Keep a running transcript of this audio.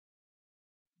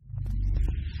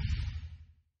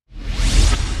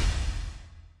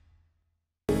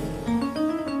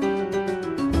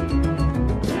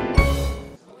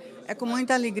É com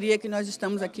muita alegria que nós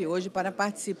estamos aqui hoje para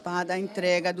participar da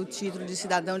entrega do título de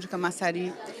cidadão de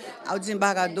Camaçari ao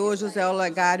desembargador José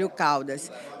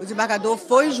Caldas. O desembargador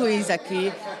foi juiz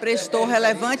aqui, prestou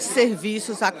relevantes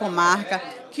serviços à comarca,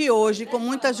 que hoje, com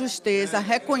muita justeza,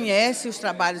 reconhece os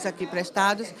trabalhos aqui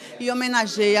prestados e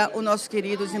homenageia o nosso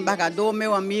querido desembargador,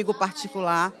 meu amigo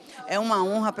particular. É uma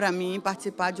honra para mim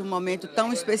participar de um momento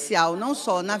tão especial, não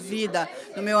só na vida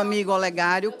do meu amigo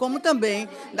Olegário, como também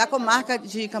da comarca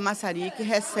de Camaçari, que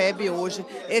recebe hoje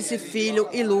esse filho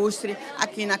ilustre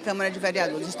aqui na Câmara de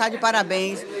Vereadores. Está de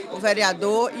parabéns o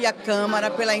vereador e a Câmara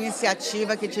pela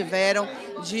iniciativa que tiveram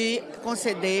de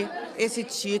conceder esse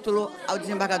título ao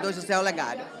desembargador José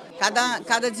Olegário.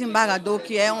 Cada desembargador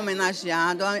que é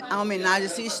homenageado, a homenagem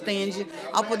se estende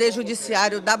ao Poder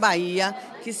Judiciário da Bahia,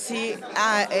 que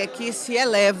se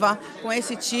eleva com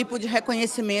esse tipo de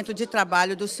reconhecimento de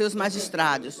trabalho dos seus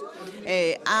magistrados.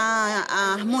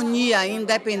 A harmonia e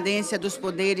independência dos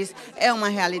poderes é uma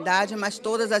realidade, mas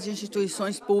todas as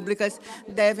instituições públicas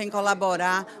devem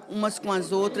colaborar umas com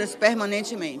as outras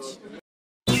permanentemente.